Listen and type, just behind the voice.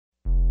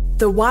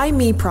The Why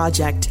Me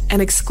Project,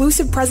 an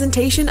exclusive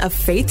presentation of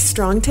Faith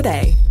Strong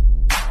Today.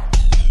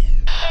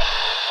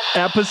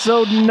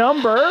 Episode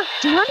number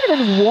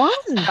 201.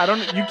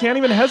 You can't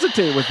even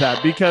hesitate with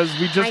that because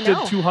we just did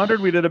 200.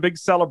 We did a big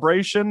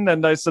celebration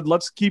and I said,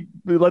 let's keep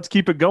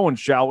it going,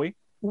 shall we?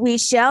 We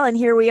shall, and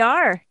here we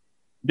are.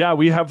 Yeah,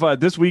 we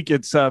have this week.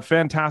 It's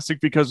fantastic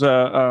because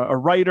a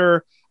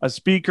writer, a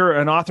speaker,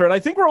 an author, and I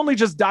think we're only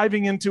just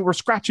we're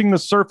scratching the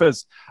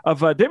surface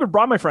of David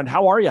Braun, my friend.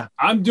 How are you?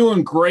 I'm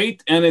doing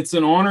great, and it's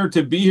an honor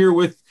to be here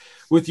with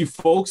you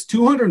folks.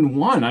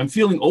 201. I'm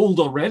feeling old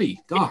already.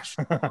 Gosh.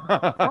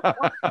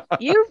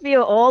 You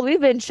feel old.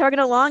 We've been chugging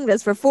along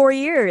this for 4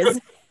 years.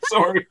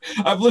 Sorry.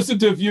 I've listened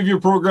to a few of your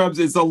programs.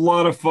 It's a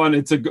lot of fun.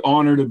 It's an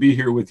honor to be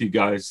here with you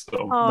guys.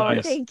 So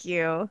nice. Thank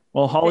you.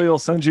 Well, Holly will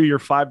send you your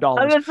 $5.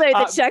 I was going to say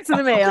the check's in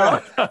the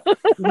mail.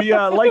 We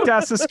like to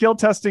ask the skill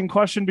testing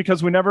question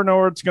because we never know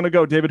where it's going to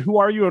go. David, who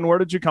are you and where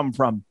did you come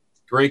from?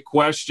 Great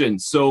question.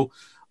 So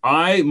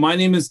my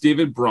name is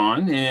David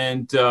Braun,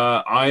 and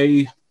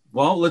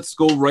let's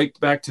go right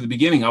back to the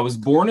beginning. I was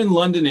born in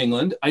London,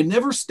 England. I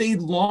never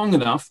stayed long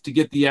enough to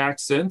get the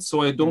accent,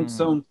 so I don't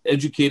sound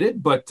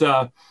educated. But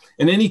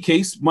in any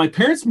case, my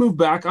parents moved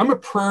back. I'm a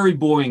prairie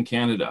boy in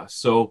Canada.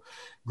 So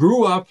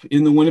grew up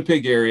in the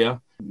Winnipeg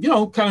area,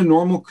 kind of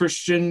normal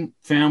Christian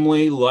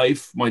family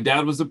life. My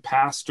dad was a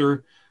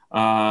pastor,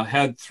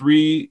 had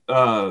three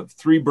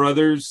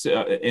brothers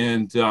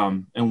and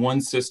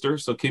one sister.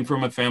 So came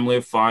from a family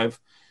of 5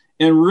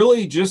 and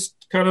really just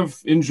kind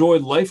of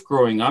enjoyed life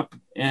growing up.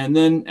 And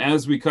then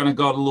as we kind of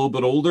got a little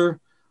bit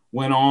older,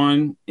 went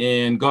on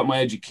and got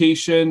my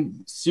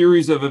education.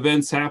 Series of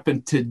events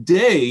happened.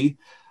 Today,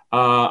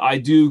 I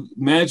do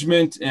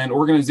management and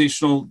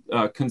organizational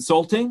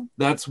consulting.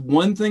 That's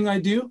one thing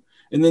I do.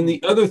 And then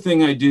the other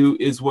thing I do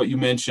is what you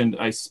mentioned.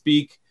 I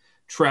speak,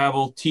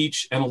 travel,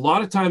 teach, and a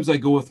lot of times I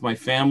go with my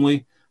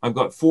family. I've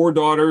got 4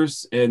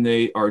 daughters, and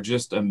they are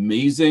just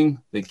amazing.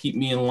 They keep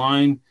me in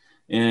line.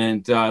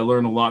 And I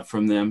learn a lot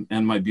from them,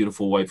 and my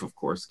beautiful wife, of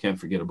course, can't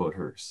forget about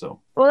her.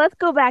 So, well, let's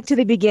go back to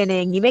the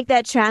beginning. You make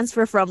that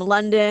transfer from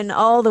London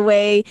all the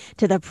way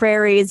to the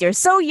prairies. You're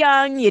so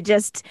young, you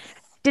just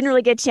didn't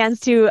really get a chance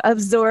to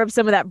absorb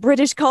some of that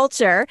British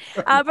culture.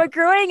 But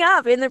growing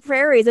up in the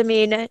prairies, I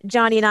mean,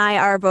 Johnny and I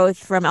are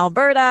both from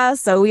Alberta,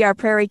 so we are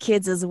prairie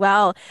kids as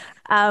well.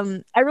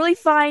 I really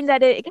find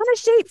that it kind of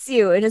shapes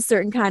you in a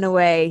certain kind of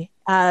way.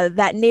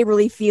 That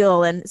neighborly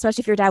feel, and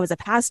especially if your dad was a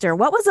pastor.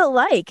 What was it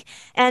like?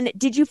 And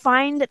did you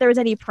find that there was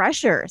any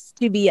pressures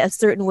to be a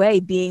certain way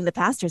being the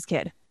pastor's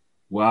kid?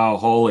 Wow,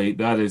 Holly,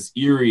 that is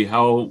eerie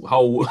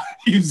how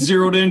you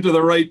zeroed into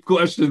the right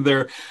question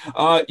there.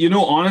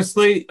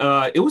 Honestly,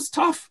 it was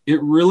tough.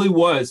 It really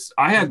was.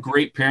 I had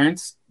great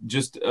parents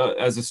just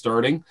as a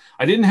starting.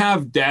 I didn't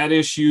have dad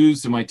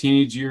issues in my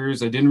teenage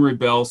years. I didn't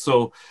rebel.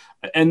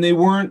 And they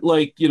weren't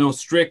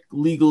strict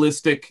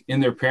legalistic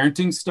in their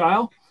parenting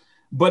style.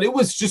 But it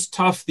was just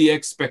tough, the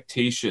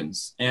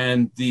expectations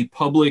and the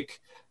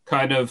public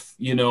kind of,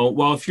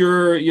 if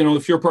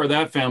you're part of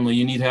that family,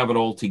 you need to have it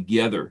all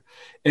together.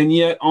 And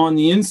yet on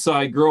the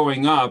inside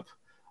growing up,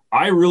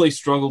 I really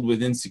struggled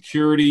with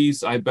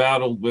insecurities. I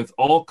battled with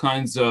all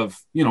kinds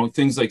of,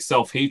 things like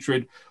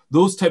self-hatred.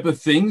 Those type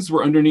of things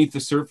were underneath the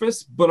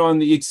surface. But on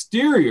the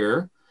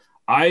exterior,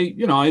 I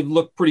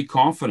looked pretty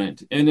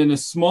confident. And in a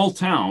small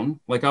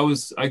town,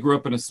 I grew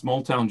up in a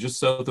small town just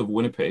south of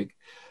Winnipeg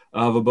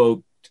of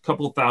about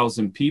couple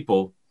thousand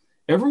people,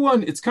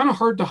 it's kind of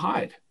hard to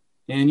hide.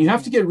 And you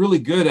have to get really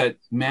good at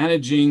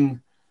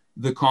managing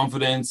the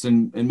confidence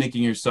and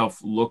making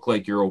yourself look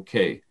like you're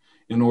okay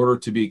in order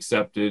to be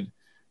accepted.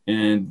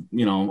 And,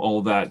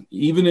 all that,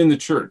 even in the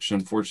church,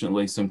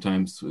 unfortunately,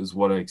 sometimes is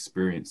what I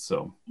experienced.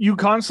 So you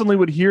constantly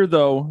would hear,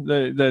 though,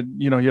 that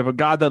you have a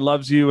God that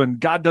loves you and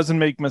God doesn't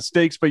make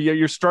mistakes, but yet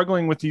you're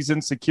struggling with these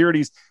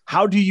insecurities.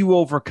 How do you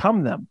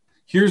overcome them?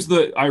 Here's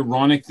the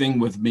ironic thing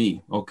with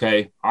me,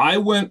 okay? I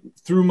went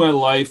through my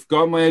life,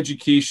 got my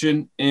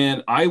education,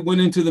 and I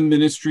went into the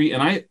ministry,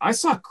 and I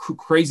saw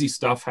crazy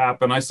stuff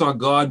happen. I saw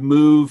God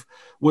move,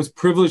 was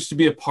privileged to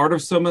be a part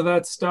of some of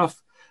that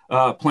stuff,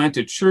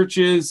 planted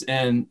churches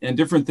and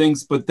different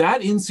things. But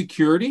that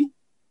insecurity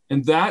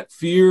and that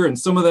fear and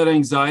some of that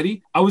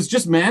anxiety, I was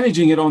just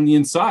managing it on the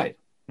inside.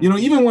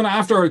 Even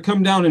after I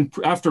come down and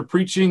after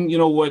preaching,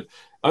 what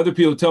other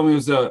people tell me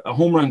was a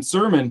home run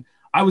sermon,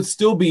 I would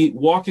still be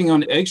walking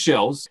on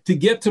eggshells to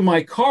get to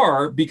my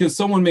car because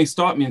someone may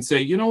stop me and say,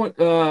 you know what,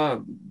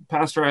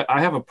 Pastor, I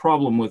have a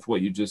problem with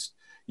what you just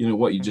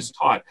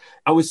taught.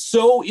 I was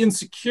so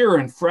insecure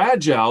and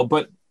fragile,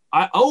 but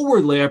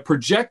outwardly, I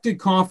projected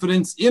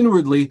confidence.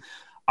 Inwardly,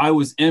 I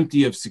was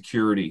empty of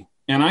security.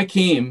 And I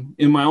came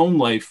in my own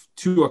life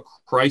to a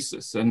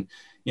crisis. And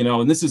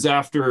this is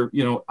after,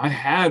 I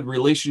had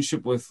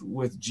relationship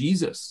with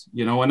Jesus,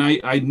 and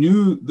I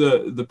knew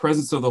the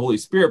presence of the Holy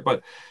Spirit,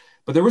 but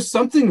there was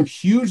something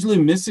hugely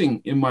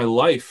missing in my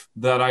life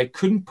that I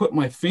couldn't put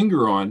my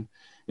finger on.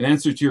 In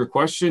answer to your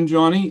question,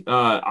 Johnny,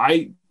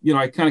 I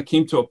kind of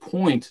came to a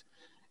point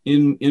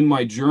in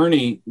my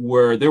journey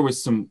where there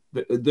was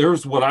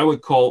what I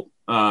would call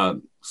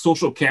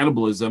social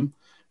cannibalism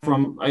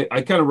from,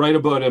 I kind of write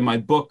about in my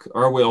book,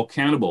 Are We All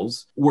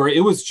Cannibals, where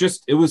it was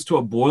to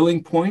a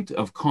boiling point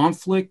of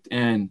conflict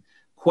and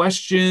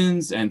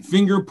questions and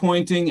finger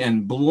pointing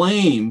and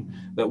blame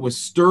that was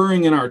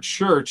stirring in our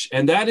church.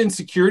 And that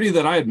insecurity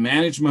that I had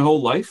managed my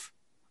whole life,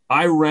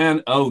 I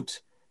ran out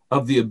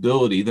of the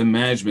ability, the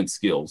management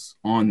skills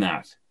on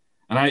that.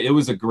 And it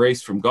was a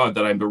grace from God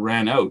that I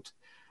ran out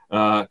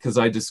because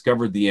I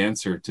discovered the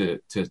answer to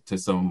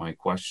some of my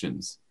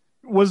questions.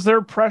 Was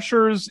there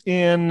pressures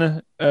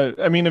in,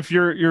 if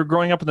you're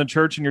growing up in the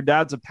church and your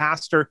dad's a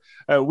pastor,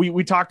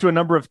 we talked to a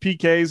number of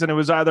PKs, and it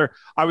was either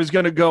I was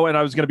going to go and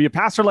I was going to be a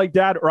pastor like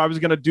dad, or I was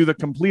going to do the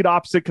complete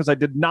opposite because I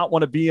did not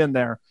want to be in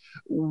there.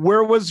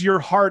 Where was your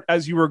heart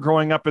as you were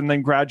growing up and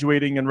then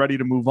graduating and ready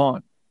to move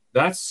on?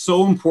 That's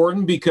so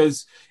important,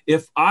 because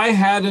if I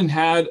hadn't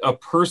had a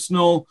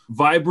personal,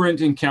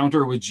 vibrant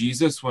encounter with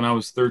Jesus when I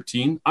was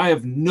 13, I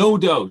have no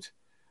doubt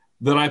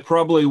that I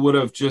probably would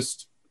have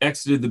just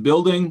exited the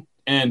building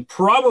and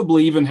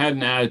probably even had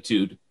an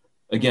attitude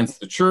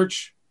against the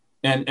church.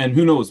 And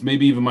who knows,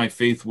 maybe even my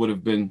faith would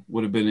have been in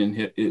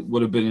the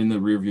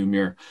rearview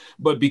mirror.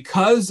 But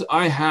because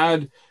I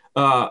had,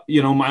 my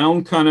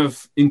own kind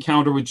of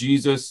encounter with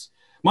Jesus.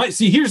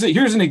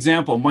 Here's an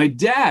example. My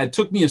dad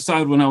took me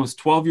aside when I was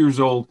 12 years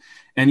old,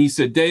 and he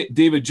said,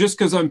 David, just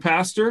because I'm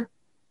pastor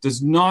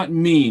does not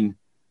mean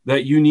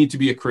that you need to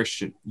be a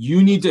Christian.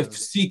 You need to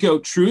seek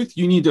out truth.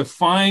 You need to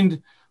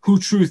find who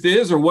truth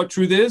is or what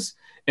truth is,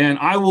 and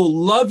I will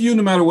love you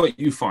no matter what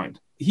you find.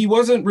 He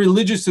wasn't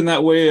religious in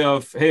that way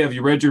of, hey, have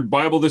you read your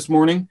Bible this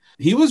morning?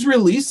 He was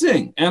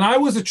releasing, and I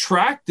was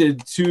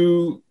attracted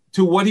to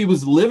what he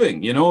was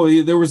living.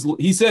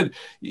 He said,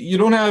 you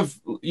don't have,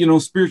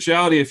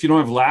 spirituality if you don't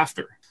have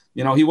laughter.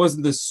 He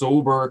wasn't this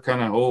sober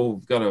kind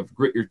of, got to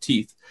grit your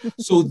teeth.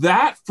 So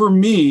that for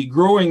me,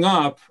 growing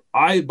up,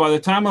 by the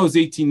time I was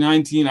 18,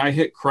 19, I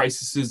hit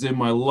crises in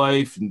my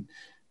life and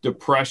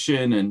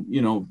depression and,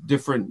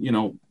 different,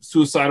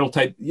 suicidal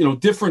type,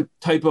 different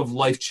type of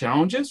life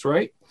challenges.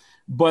 Right.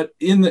 But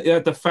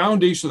at the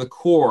foundation of the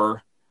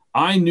core,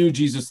 I knew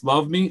Jesus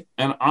loved me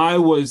and I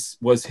was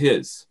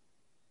his.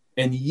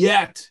 And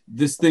yet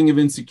this thing of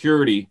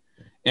insecurity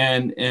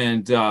and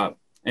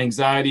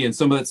anxiety and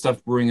some of that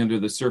stuff brewing under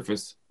the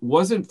surface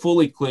wasn't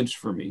fully clinched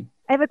for me.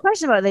 I have a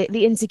question about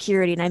the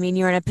insecurity. And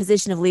you're in a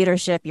position of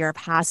leadership, you're a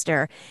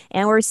pastor,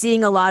 and we're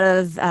seeing a lot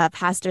of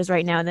pastors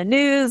right now in the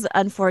news,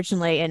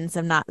 unfortunately, in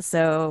some not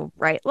so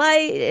bright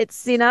light.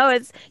 It's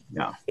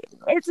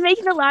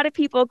making a lot of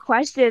people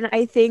question,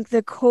 I think,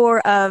 the core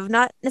of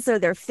not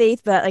necessarily their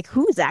faith, but like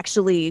who's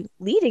actually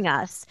leading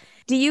us.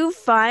 Do you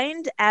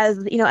find as,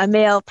 a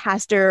male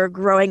pastor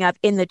growing up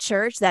in the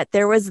church that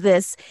there was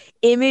this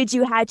image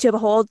you had to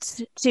uphold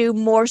to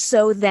more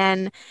so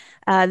than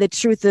the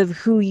truth of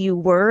who you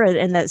were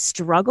and that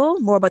struggle,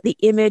 more about the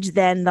image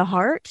than the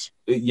heart?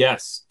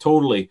 Yes,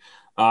 totally.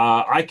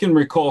 I can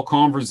recall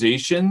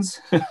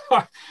conversations.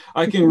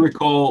 I can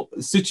recall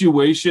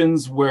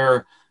situations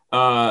where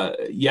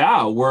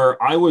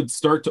I would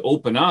start to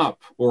open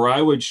up, or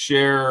I would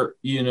share,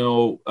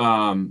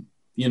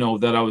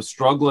 that I was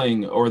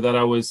struggling, or that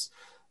I was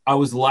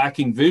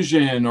lacking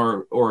vision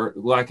or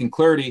lacking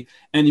clarity.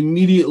 And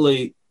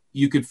immediately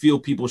you could feel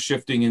people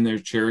shifting in their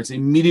chairs.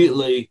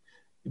 Immediately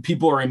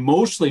people are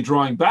emotionally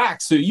drawing back.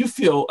 So you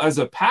feel, as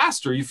a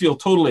pastor, you feel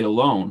totally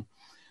alone.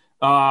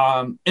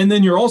 And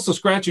then you're also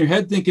scratching your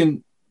head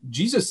thinking,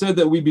 Jesus said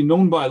that we'd be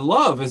known by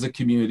love as a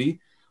community.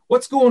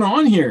 What's going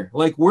on here?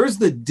 Like, where's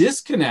the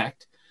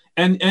disconnect?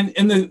 And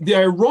the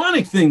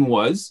ironic thing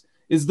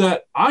is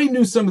that I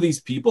knew some of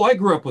these people. I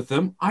grew up with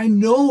them. I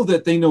know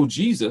that they know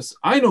Jesus.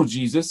 I know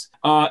Jesus.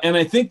 And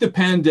I think the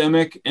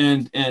pandemic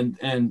and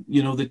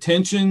the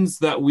tensions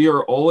that we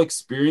are all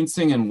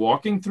experiencing and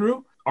walking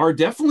through are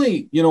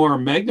definitely, our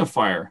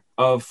magnifier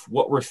of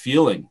what we're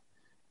feeling,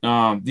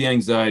 the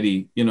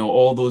anxiety,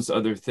 all those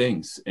other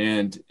things.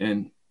 And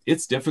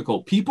it's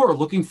difficult. People are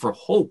looking for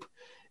hope.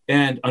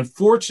 And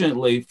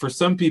unfortunately, for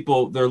some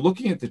people, they're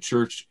looking at the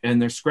church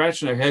and they're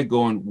scratching their head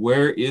going,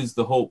 where is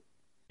the hope?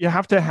 You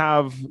have to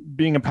have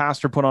being a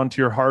pastor put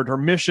onto your heart, or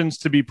missions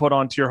to be put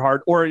onto your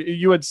heart. Or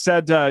you had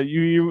said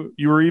you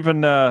were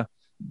even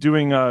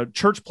doing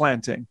church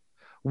planting.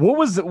 What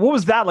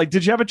was that like?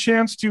 Did you have a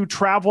chance to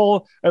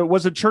travel?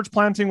 Was it church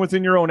planting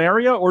within your own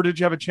area, or did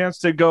you have a chance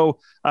to go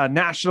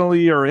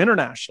nationally or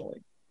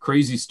internationally?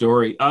 Crazy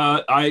story.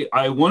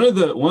 I one of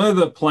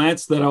the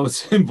plants that I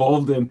was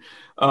involved in,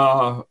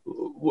 I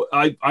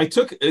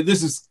took,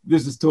 this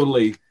is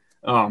totally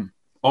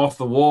off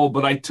the wall,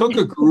 but I took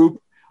a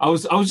group. I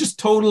was just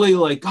totally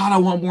like, God, I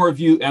want more of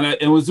you. And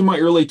it was in my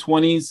early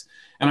 20s,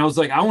 and I was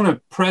like, I want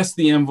to press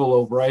the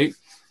envelope, right?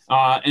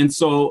 And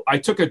so I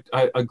took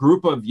a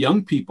group of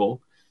young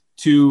people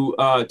to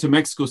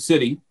Mexico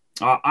City.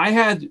 I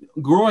had,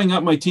 growing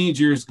up my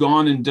teenage years,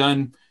 gone and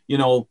done,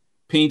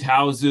 paint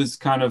houses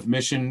kind of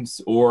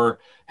missions or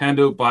hand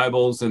out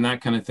Bibles and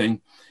that kind of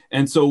thing.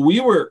 And so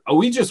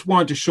we just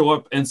wanted to show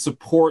up and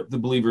support the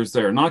believers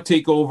there, not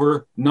take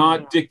over,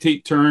 not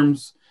dictate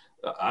terms,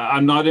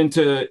 I'm not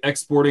into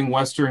exporting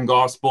Western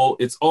gospel.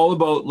 It's all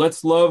about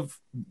let's love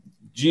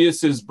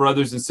Jesus'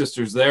 brothers and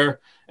sisters there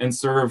and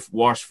serve,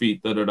 wash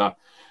feet, da da da.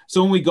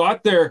 So when we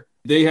got there,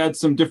 they had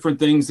some different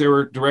things they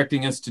were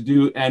directing us to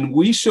do, and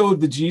we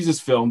showed the Jesus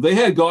film. They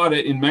had got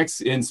it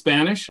in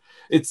Spanish.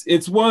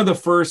 It's one of the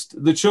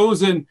first,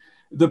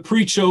 the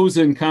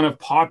pre-chosen kind of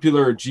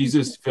popular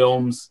Jesus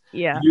films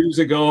years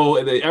ago.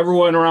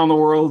 Everyone around the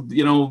world,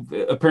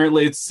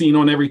 apparently it's seen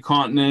on every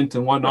continent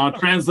and whatnot,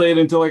 translated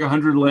into like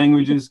 100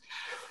 languages.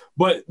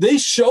 But they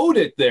showed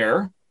it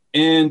there,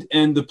 and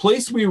the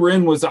place we were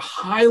in was a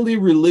highly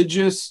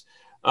religious,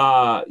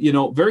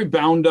 very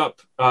bound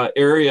up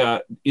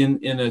area in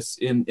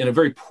a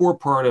very poor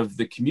part of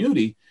the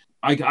community.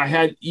 I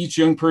had each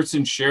young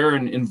person share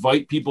and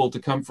invite people to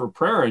come for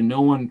prayer, and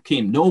no one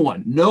came. No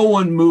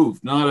one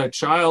moved, not a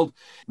child.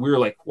 We were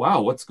like,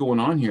 wow, what's going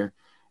on here?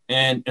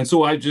 And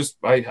so I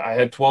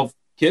had 12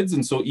 kids.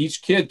 And so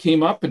each kid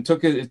came up and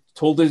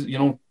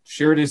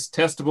shared his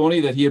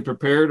testimony that he had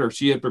prepared or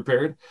she had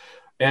prepared.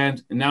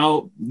 And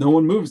now no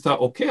one moves.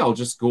 Thought, okay, I'll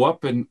just go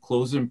up and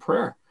close in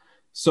prayer.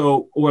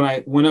 So when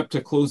I went up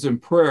to close in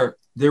prayer,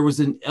 there was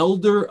an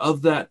elder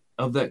of that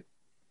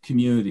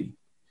community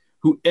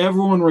who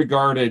everyone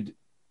regarded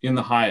in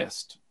the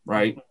highest,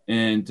 right?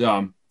 And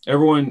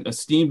everyone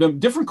esteemed him.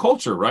 Different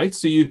culture, right?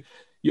 So you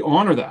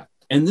honor that.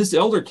 And this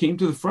elder came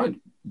to the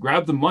front,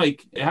 grabbed the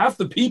mic. Half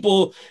the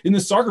people in the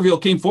soccer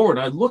field came forward.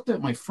 I looked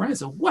at my friend and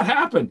said, what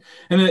happened?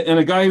 And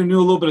a guy who knew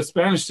a little bit of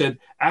Spanish said,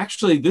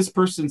 actually, this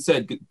person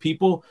said,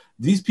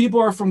 these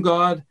people are from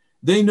God.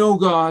 They know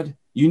God.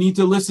 You need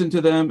to listen to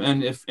them.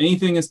 And if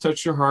anything has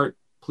touched your heart,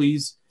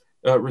 please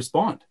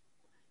respond.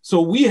 So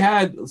we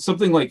had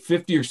something like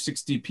 50 or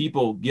 60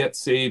 people get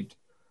saved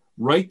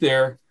right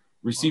there,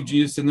 receive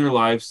Jesus in their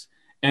lives.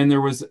 And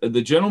there was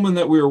the gentleman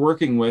that we were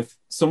working with,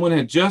 someone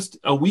had just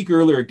a week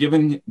earlier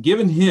given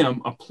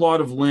him a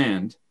plot of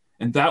land.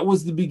 And that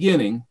was the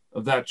beginning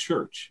of that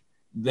church.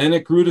 Then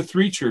it grew to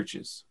 3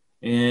 churches.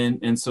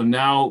 And so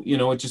now,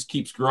 it just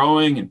keeps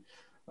growing.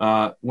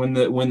 And when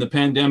the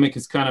pandemic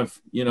is kind of,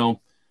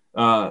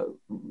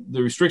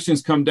 the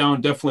restrictions come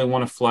down, definitely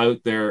want to fly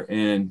out there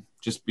and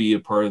just be a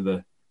part of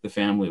the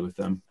family with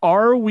them.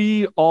 Are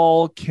we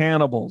all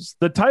cannibals?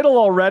 The title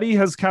already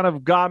has kind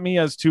of got me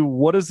as to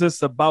what is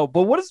this about,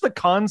 but what is the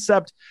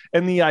concept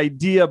and the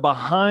idea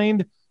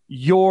behind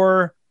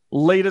your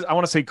latest, I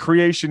want to say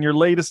creation, your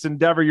latest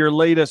endeavor, your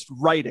latest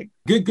writing?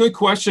 Good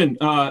question.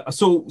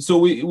 So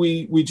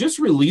we just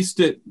released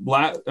it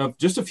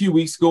just a few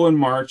weeks ago in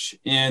March.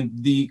 And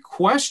the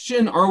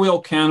question, are we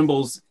all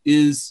cannibals,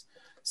 is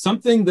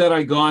something that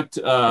I got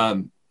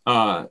in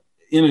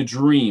a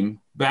dream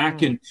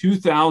back in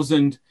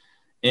 2000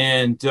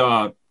 and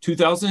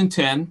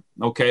 2010.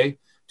 Okay.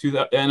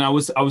 And I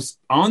was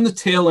on the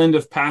tail end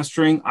of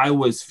pastoring. I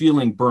was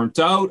feeling burnt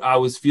out. I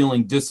was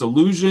feeling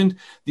disillusioned.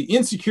 The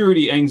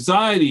insecurity,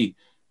 anxiety,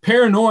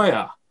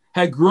 paranoia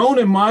had grown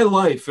in my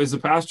life as a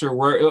pastor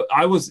where it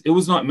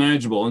was not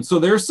manageable. And so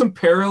there's some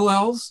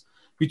parallels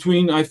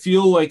between, I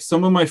feel like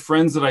some of my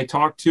friends that I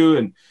talk to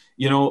and,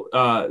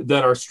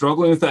 that are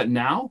struggling with that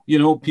now,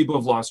 people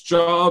have lost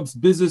jobs,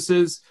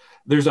 businesses.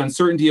 There's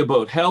uncertainty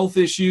about health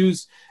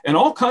issues and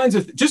all kinds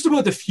of just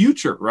about the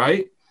future,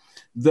 right?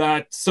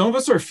 That some of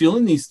us are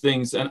feeling these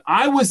things. And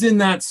I was in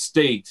that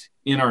state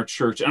in our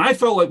church, and I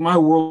felt like my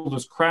world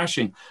was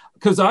crashing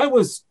because I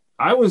was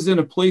in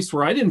a place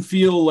where I didn't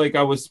feel like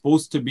I was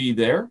supposed to be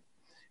there.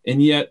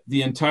 And yet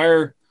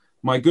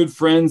my good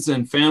friends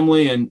and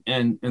family and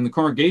the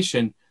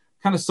congregation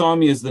kind of saw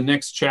me as the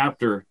next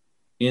chapter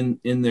in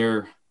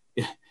their,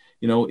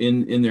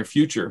 in their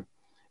future.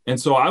 And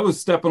so I was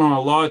stepping on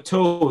a lot of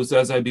toes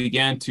as I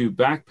began to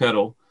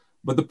backpedal.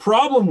 But the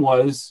problem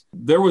was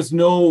there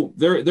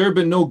had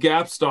been no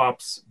gap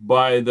stops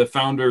by the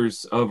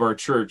founders of our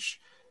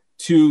church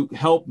to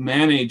help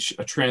manage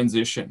a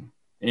transition.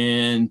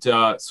 And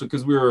so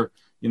because we were,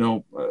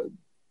 a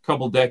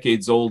couple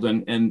decades old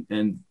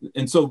and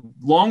so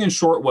long and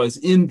short was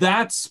in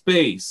that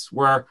space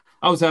where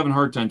I was having a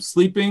hard time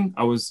sleeping.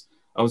 I was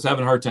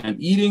having a hard time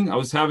eating. I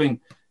was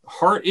having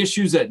heart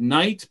issues at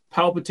night,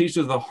 palpitations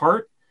of the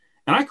heart.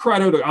 And I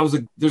cried out, I was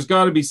like, there's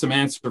got to be some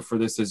answer for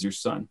this as your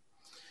son.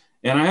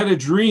 And I had a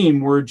dream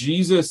where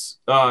Jesus,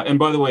 and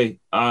by the way,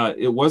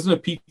 it wasn't a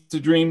pizza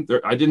dream.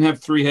 I didn't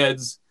have 3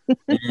 heads.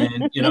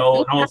 And, and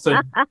all of a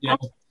sudden, I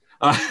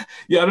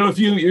don't know if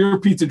your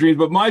pizza dreams,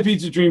 but my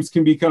pizza dreams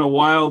can be kind of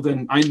wild.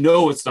 And I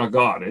know it's not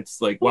God. It's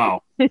like,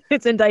 wow.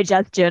 It's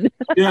indigestion.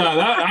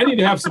 I need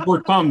to have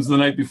support Tums the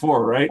night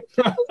before, right?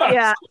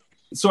 Yeah.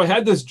 So I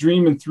had this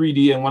dream in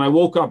 3D, and when I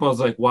woke up, I was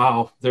like,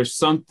 wow, there's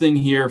something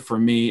here for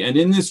me. And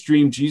in this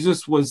dream,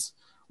 Jesus was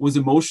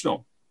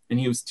emotional, and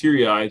he was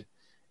teary-eyed,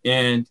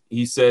 and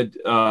he said,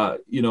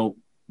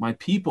 my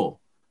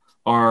people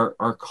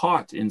are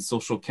caught in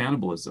social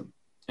cannibalism.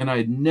 And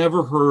I'd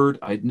never heard,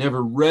 I'd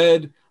never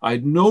read, I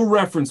had no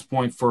reference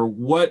point for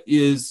what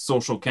is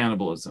social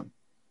cannibalism.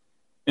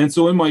 And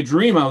so in my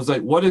dream, I was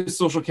like, what is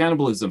social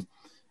cannibalism?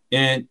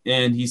 And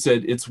he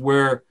said, it's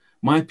where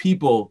my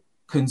people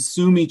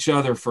consume each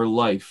other for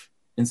life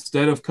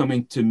instead of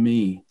coming to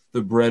me,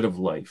 the bread of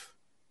life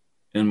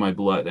in my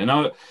blood.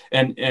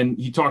 And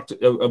he talked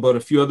about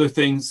a few other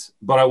things,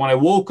 but when I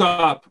woke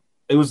up,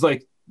 it was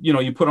like,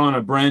 you put on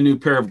a brand new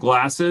pair of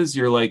glasses.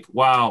 You're like,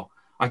 wow,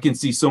 I can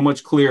see so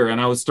much clearer.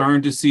 And I was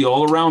starting to see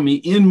all around me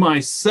in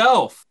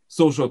myself,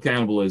 social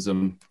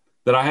cannibalism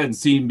that I hadn't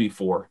seen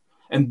before.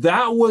 And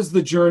that was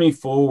the journey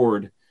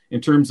forward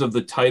in terms of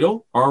the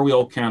title, Are We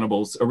All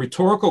Cannibals? A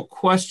rhetorical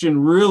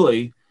question,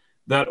 really,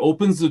 that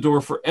opens the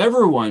door for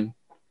everyone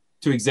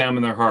to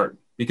examine their heart.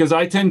 Because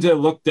I tend to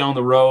look down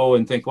the row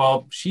and think,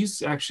 well,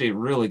 she's actually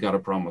really got a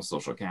problem with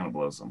social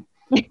cannibalism.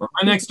 Or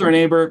my next door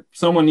neighbor,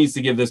 someone needs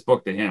to give this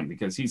book to him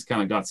because he's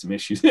kind of got some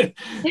issues.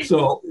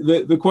 So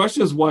the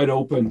question is wide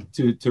open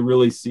to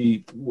really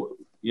see,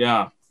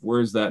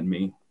 where's that in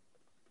me?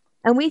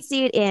 And we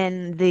see it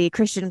in the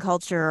Christian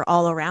culture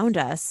all around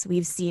us.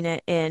 We've seen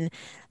it in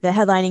the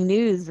headlining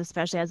news,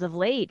 especially as of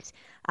late.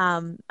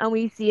 And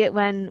we see it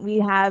when we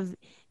have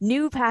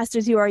new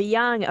pastors who are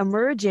young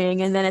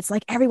emerging, and then it's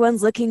like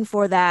everyone's looking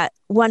for that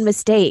one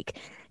mistake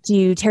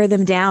to tear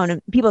them down.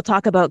 And people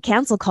talk about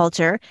cancel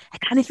culture. I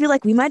kind of feel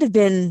like we might have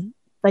been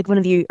like one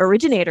of the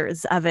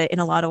originators of it in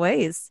a lot of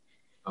ways.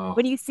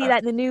 When you see that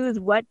in the news,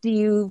 what do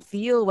you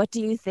feel? What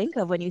do you think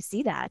of when you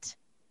see that?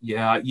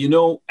 Yeah,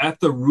 at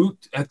the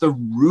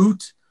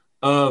root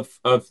of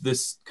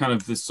this kind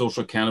of this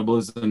social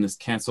cannibalism, this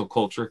cancel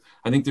culture,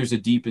 I think there's a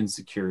deep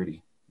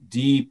insecurity.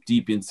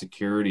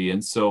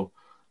 And so,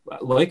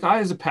 like I,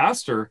 as a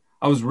pastor,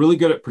 I was really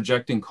good at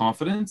projecting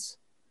confidence.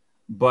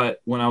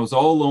 But when I was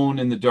all alone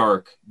in the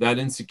dark, that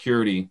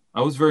insecurity,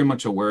 I was very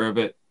much aware of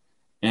it,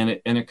 and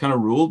it kind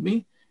of ruled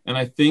me. And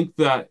I think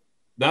that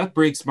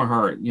breaks my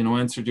heart.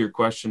 Answer to your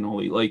question,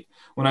 Oli. Like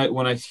when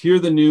I hear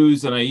the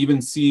news and I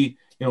even see,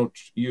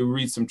 you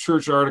read some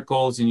church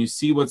articles and you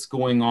see what's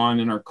going on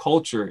in our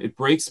culture, it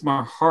breaks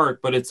my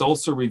heart. But it's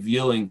also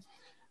revealing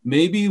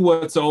maybe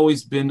what's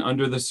always been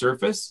under the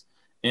surface,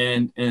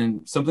 and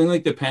something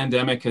like the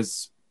pandemic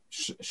has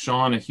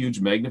shone a huge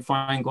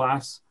magnifying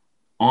glass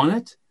on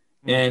it.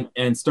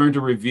 And starting to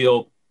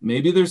reveal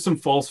maybe there's some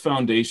false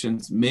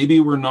foundations. Maybe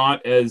we're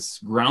not as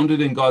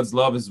grounded in God's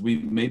love as we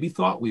maybe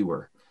thought we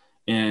were.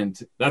 And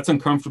that's an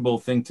uncomfortable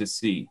thing to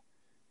see,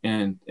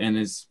 and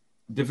is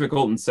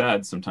difficult and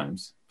sad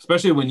sometimes,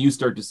 especially when you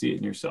start to see it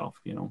in yourself,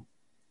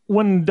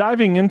 When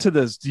diving into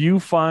this, did you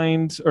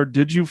find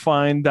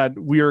that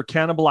we are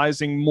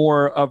cannibalizing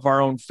more of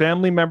our own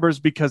family members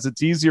because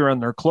it's easier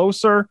and they're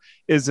closer?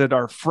 Is it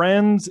our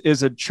friends?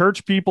 Is it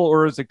church people?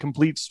 Or is it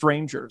complete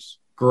strangers?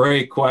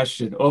 Great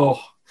question. Oh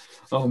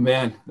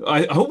man.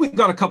 I hope we've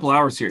got a couple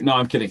hours here. No,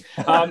 I'm kidding.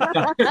 In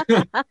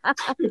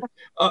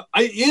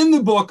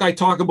the book, I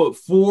talk about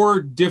 4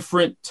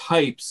 different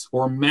types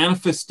or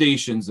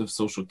manifestations of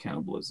social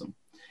cannibalism.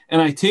 And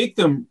I take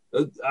them,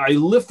 I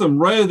lift them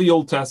right out of the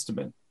Old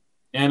Testament.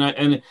 And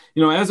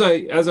as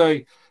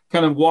I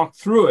kind of walk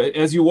through it,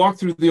 as you walk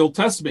through the Old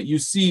Testament, you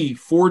see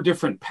 4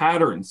 different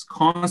patterns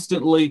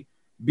constantly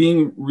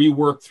being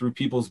reworked through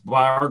people's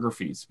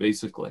biographies,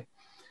 basically.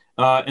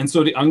 And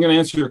so I'm going to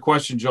answer your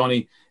question,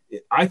 Johnny.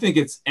 I think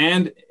it's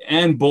and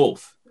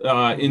both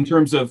in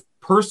terms of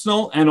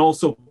personal and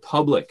also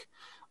public.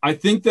 I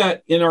think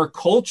that in our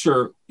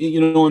culture,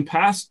 in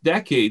past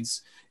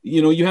decades,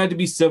 you had to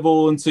be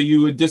civil, and so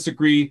you would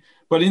disagree,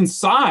 but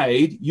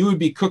inside you would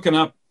be cooking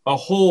up a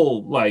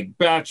whole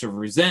batch of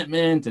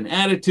resentment and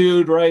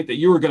attitude, right, that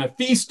you were going to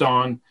feast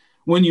on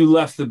when you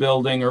left the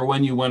building or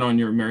when you went on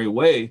your merry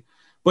way.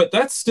 But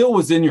that still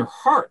was in your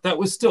heart. That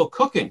was still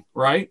cooking,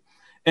 right?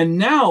 And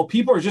now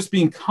people are just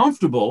being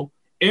comfortable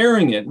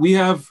airing it. We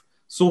have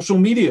social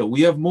media.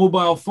 We have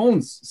mobile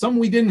phones, some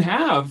we didn't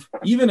have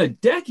even a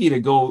decade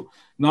ago.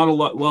 Not a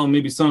lot. Well,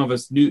 maybe some of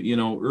us knew,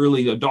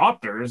 early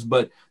adopters,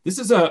 but this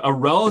is a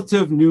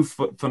relative new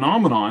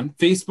phenomenon.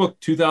 Facebook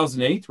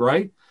 2008,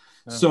 right?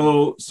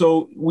 Uh-huh.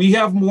 So we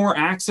have more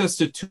access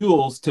to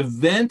tools to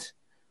vent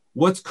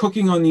what's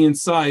cooking on the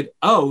inside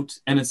out,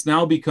 and it's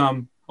now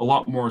become a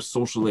lot more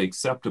socially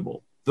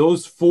acceptable.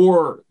 Those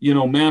 4,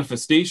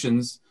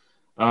 manifestations,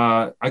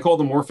 I call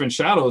them orphan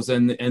shadows,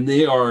 and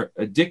they are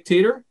a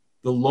dictator,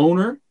 the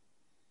loner,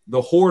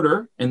 the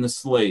hoarder, and the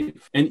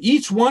slave. And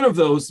each one of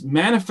those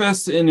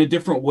manifests in a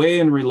different way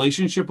in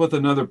relationship with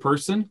another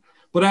person.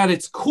 But at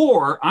its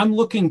core, I'm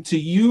looking to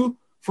you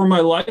for my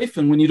life,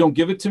 and when you don't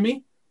give it to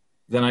me,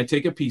 then I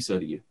take a piece out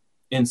of you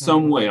in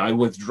some way. I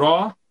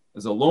withdraw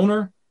as a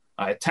loner,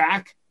 I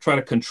attack, try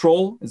to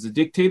control as a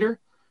dictator,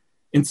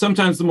 in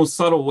sometimes the most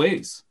subtle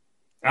ways.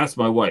 Ask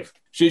my wife.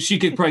 She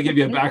could probably give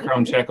you a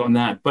background check on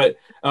that. But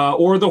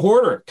or the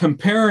hoarder,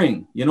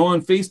 comparing,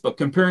 on Facebook,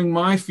 comparing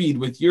my feed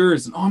with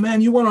yours. And, oh,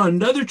 man, you went on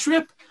another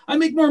trip? I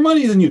make more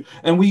money than you.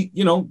 And we,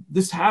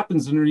 this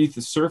happens underneath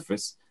the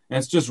surface. And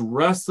it's just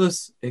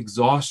restless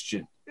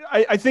exhaustion.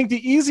 I think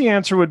the easy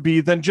answer would be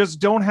then just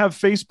don't have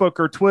Facebook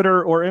or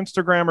Twitter or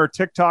Instagram or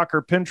TikTok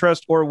or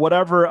Pinterest or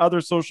whatever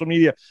other social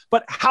media.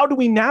 But how do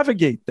we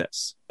navigate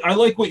this? I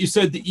like what you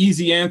said, the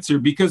easy answer,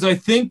 because I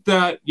think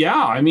that,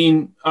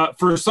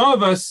 for some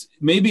of us,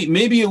 maybe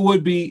it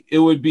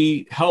would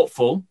be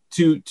helpful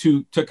to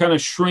kind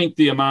of shrink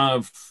the amount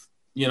of,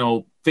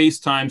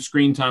 FaceTime,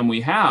 screen time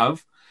we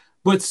have.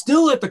 But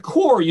still at the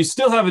core, you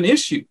still have an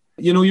issue.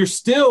 You're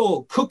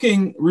still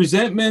cooking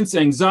resentments,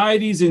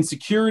 anxieties,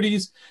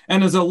 insecurities.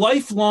 And as a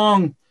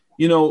lifelong,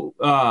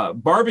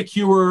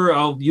 barbecuer,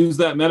 I'll use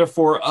that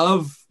metaphor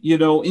of,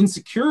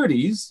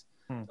 insecurities,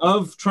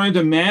 of trying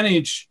to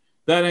manage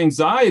that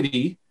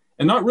anxiety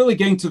and not really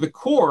getting to the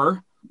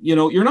core,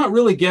 you're not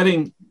really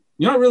getting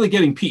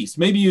peace.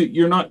 Maybe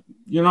you're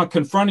not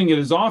confronting it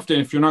as often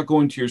if you're not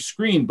going to your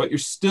screen, but you're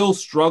still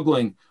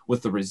struggling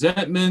with the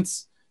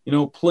resentments,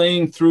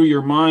 playing through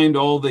your mind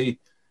all the,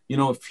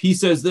 if he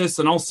says this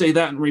and I'll say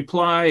that in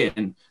reply.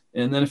 And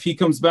then if he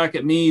comes back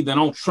at me, then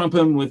I'll trump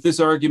him with this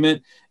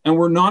argument. And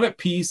we're not at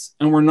peace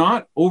and we're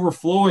not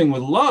overflowing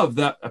with love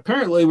that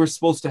apparently we're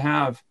supposed to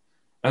have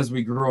as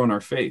we grow in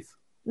our faith.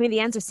 I mean, the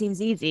answer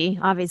seems easy,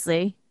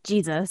 obviously.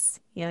 Jesus.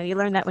 You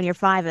learn that when you're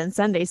 5 in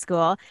Sunday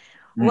school.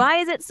 Why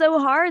is it so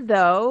hard,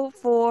 though,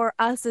 for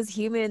us as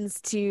humans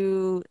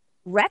to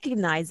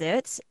recognize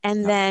it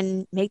and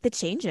then make the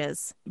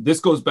changes? This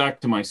goes back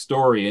to my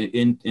story.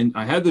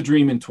 I had the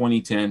dream in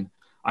 2010.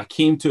 I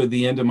came to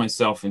the end of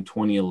myself in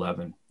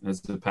 2011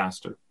 as the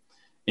pastor.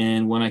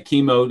 And when I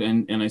came out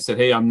and I said,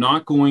 hey, I'm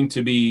not going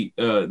to be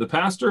the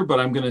pastor, but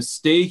I'm going to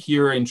stay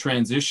here in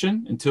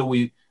transition until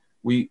we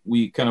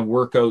kind of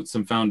work out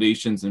some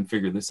foundations and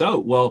figure this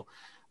out. Well,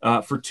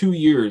 for 2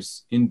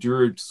 years,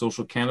 endured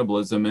social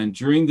cannibalism. And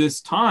during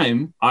this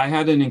time, I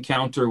had an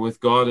encounter with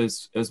God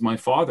as my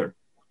father.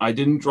 I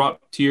didn't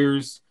drop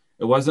tears.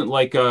 It wasn't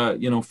like a,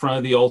 front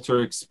of the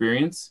altar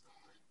experience,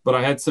 but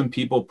I had some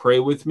people pray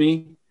with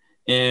me.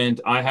 And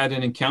I had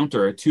an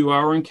encounter, a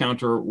 2-hour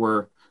encounter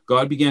where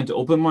God began to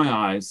open my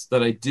eyes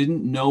that I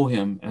didn't know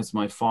him as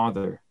my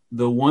father.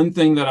 The one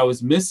thing that I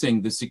was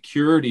missing, the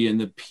security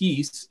and the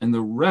peace and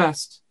the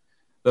rest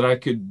that I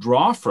could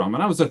draw from,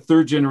 and I was a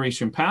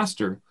 3rd-generation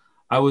pastor,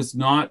 I was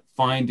not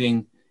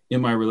finding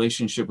in my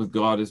relationship with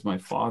God as my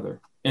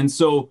father. And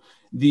so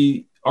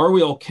Are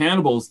We All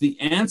Cannibals? The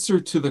answer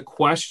to the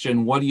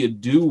question, what do you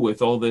do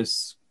with all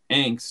this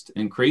angst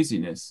and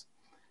craziness,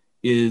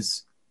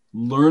 is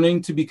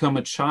learning to become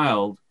a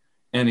child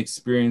and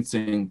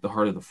experiencing the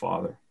heart of the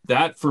Father.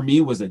 That for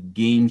me was a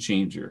game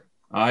changer.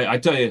 I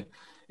tell you,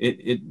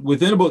 it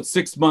within about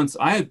 6 months,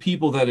 I had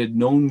people that had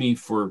known me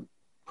for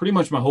pretty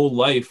much my whole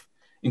life,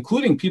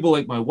 including people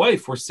like my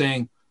wife, were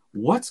saying,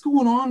 what's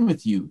going on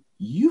with you?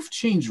 You've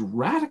changed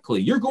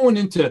radically. You're going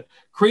into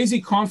crazy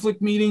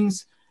conflict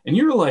meetings and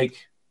you're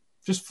like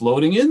just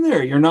floating in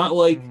there. You're not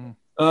like,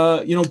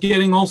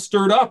 getting all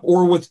stirred up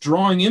or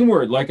withdrawing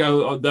inward. Like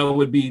I'd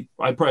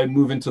probably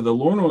move into the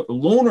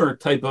loner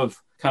type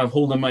of kind of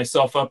holding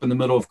myself up in the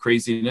middle of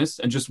craziness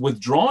and just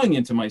withdrawing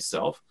into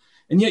myself.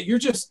 And yet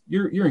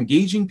you're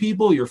engaging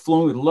people, you're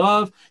flowing with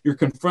love, you're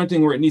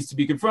confronting where it needs to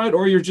be confronted,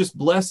 or you're just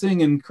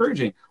blessing and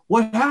encouraging.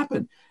 What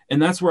happened?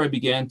 And that's where I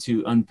began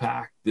to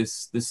unpack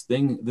this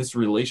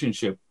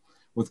relationship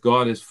with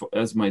God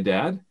as my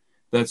dad.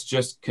 That's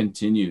just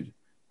continued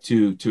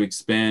to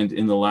expand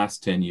in the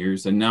last 10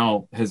 years. And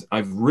now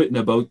I've written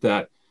about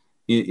that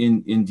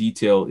in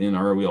detail in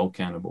Are We All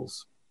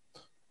Cannibals?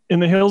 In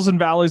the hills and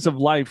valleys of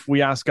life,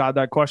 we ask God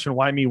that question,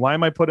 why me? Why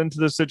am I put into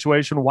this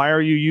situation? Why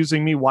are you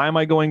using me? Why am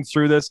I going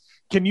through this?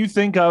 Can you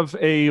think of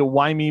a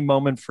why me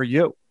moment for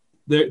you?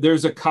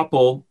 There's a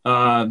couple,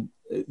 when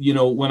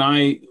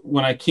I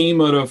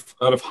came out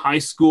of high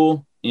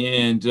school,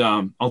 and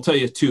I'll tell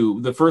you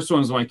two. The first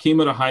one is when I came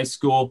out of high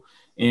school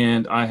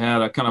and I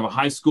had a kind of a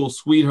high school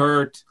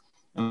sweetheart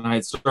and I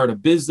had started a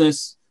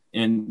business.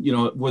 And,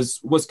 it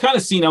was kind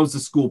of seen, I was the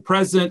school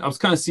president. I was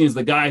kind of seen as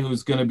the guy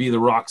who's going to be the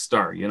rock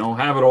star,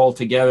 have it all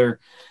together.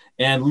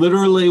 And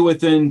literally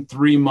within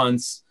 3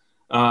 months,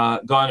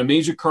 got in a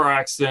major car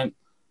accident,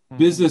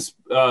 business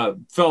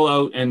fell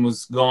out and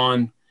was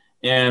gone.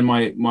 And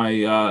my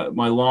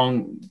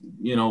long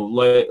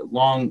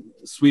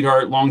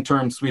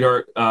long-term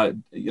sweetheart,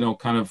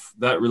 kind of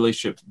that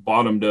relationship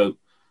bottomed out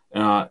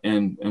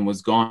and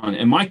was gone.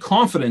 And my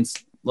confidence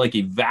like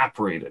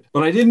evaporated.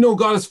 But I didn't know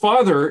God as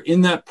Father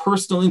in that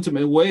personal,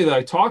 intimate way that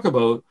I talk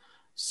about.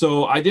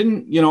 So I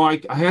didn't,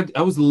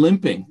 I was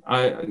limping.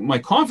 My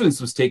confidence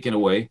was taken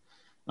away,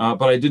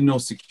 but I didn't know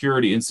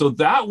security. And so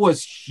that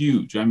was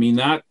huge. I mean,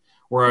 that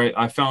where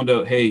I found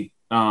out, hey,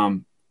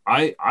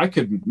 I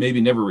could maybe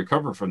never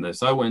recover from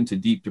this. I went into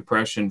deep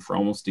depression for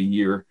almost a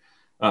year,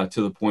 to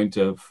the point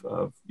of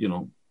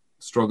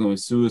struggling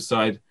with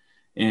suicide,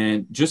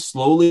 and just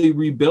slowly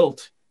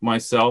rebuilt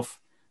myself,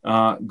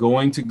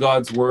 going to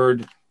God's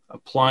word,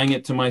 applying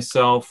it to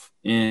myself,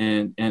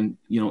 and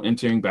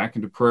entering back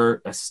into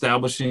prayer,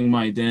 establishing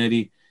my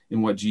identity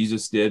in what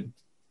Jesus did.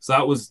 So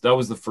that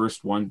was the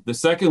first one. The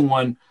second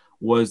one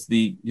was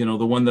the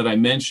one that I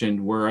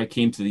mentioned, where I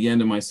came to the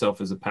end of myself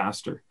as a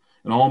pastor,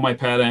 and all my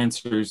pat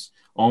answers,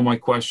 all my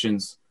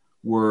questions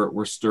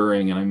were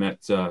stirring, and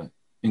I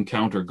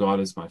encountered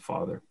God as my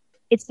Father.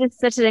 It's just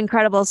such an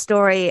incredible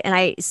story. And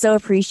I so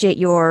appreciate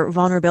your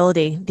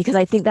vulnerability, because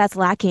I think that's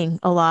lacking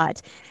a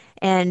lot.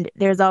 And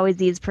there's always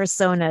these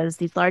personas,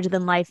 these larger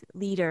than life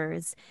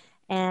leaders.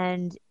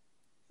 And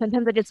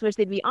sometimes I just wish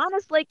they'd be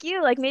honest like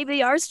you, like maybe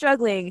they are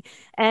struggling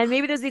and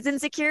maybe there's these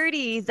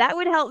insecurities. That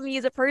would help me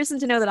as a person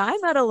to know that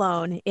I'm not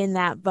alone in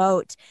that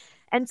boat.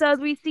 And so as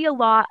we see a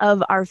lot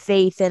of our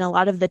faith and a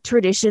lot of the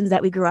traditions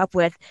that we grew up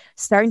with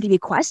starting to be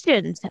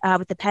questioned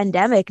with the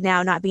pandemic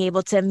now not being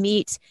able to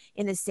meet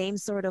in the same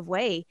sort of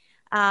way,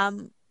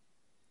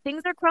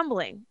 things are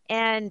crumbling.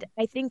 And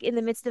I think in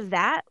the midst of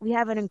that, we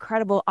have an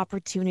incredible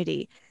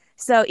opportunity.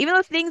 So even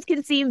though things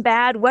can seem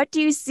bad, what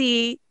do you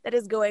see that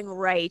is going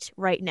right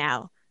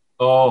now?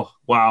 Oh,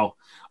 wow.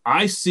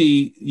 I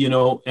see,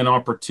 an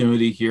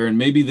opportunity here, and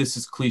maybe this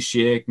is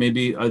cliche,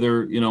 maybe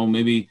other,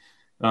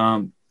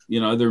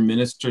 other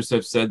ministers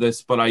have said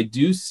this, but I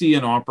do see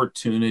an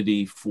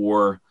opportunity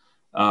for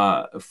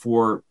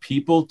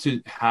people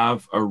to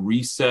have a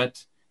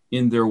reset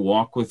in their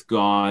walk with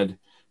God,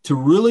 to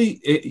really,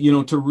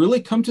 to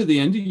really come to the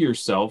end of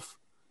yourself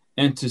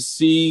and to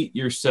see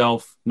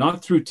yourself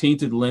not through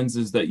tainted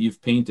lenses that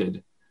you've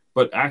painted,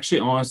 but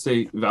actually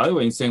honestly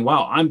evaluating, saying,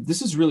 wow,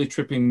 this is really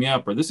tripping me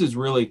up, or this is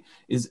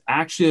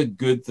actually a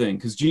good thing.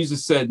 Because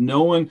Jesus said,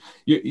 no one,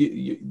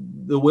 the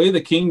way of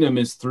the kingdom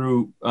is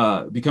through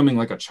becoming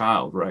like a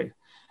child, right?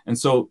 And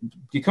so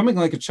becoming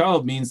like a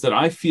child means that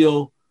I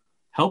feel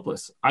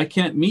helpless. I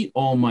can't meet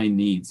all my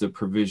needs of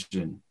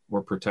provision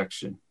or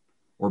protection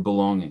or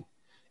belonging.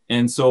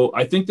 And so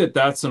I think that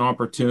that's an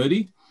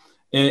opportunity.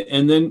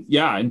 And then,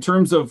 in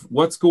terms of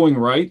what's going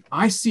right,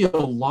 I see a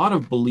lot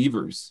of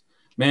believers,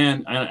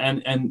 man,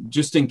 and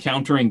just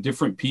encountering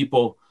different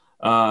people,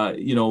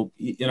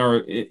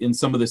 in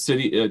some of the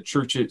city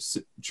churches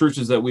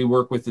that we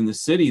work with in the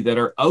city that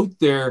are out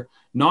there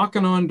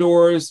knocking on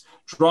doors,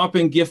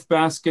 dropping gift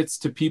baskets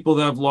to people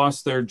that have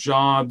lost their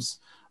jobs,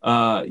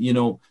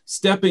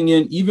 stepping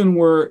in even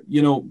where,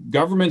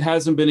 government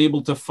hasn't been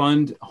able to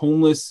fund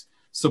homeless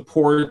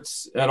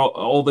supports at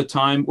all the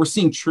time. We're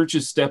seeing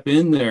churches step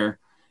in there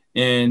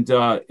and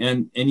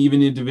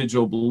even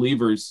individual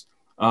believers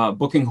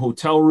booking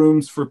hotel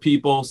rooms for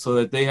people so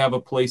that they have a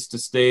place to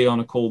stay on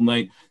a cold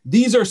night.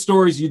 These are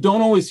stories you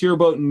don't always hear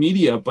about in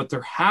media, but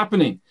they're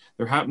happening.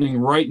 They're happening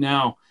right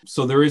now.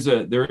 So there is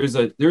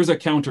a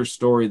counter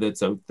story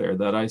that's out there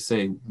that I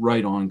say,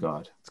 right on,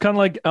 God. It's kind of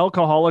like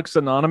Alcoholics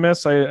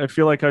Anonymous. I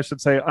feel like I should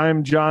say,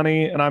 I'm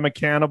Johnny and I'm a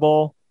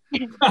cannibal.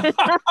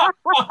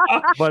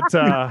 But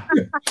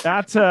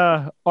at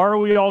Are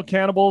We All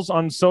Cannibals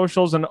on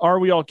socials and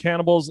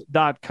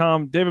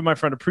areweallcannibals.com. David, my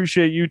friend,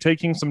 appreciate you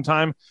taking some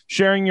time,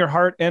 sharing your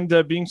heart,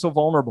 and being so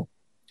vulnerable.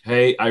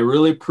 Hey, I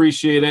really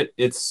appreciate it.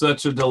 It's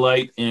such a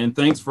delight. And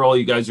thanks for all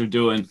you guys are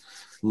doing.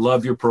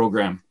 Love your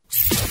program.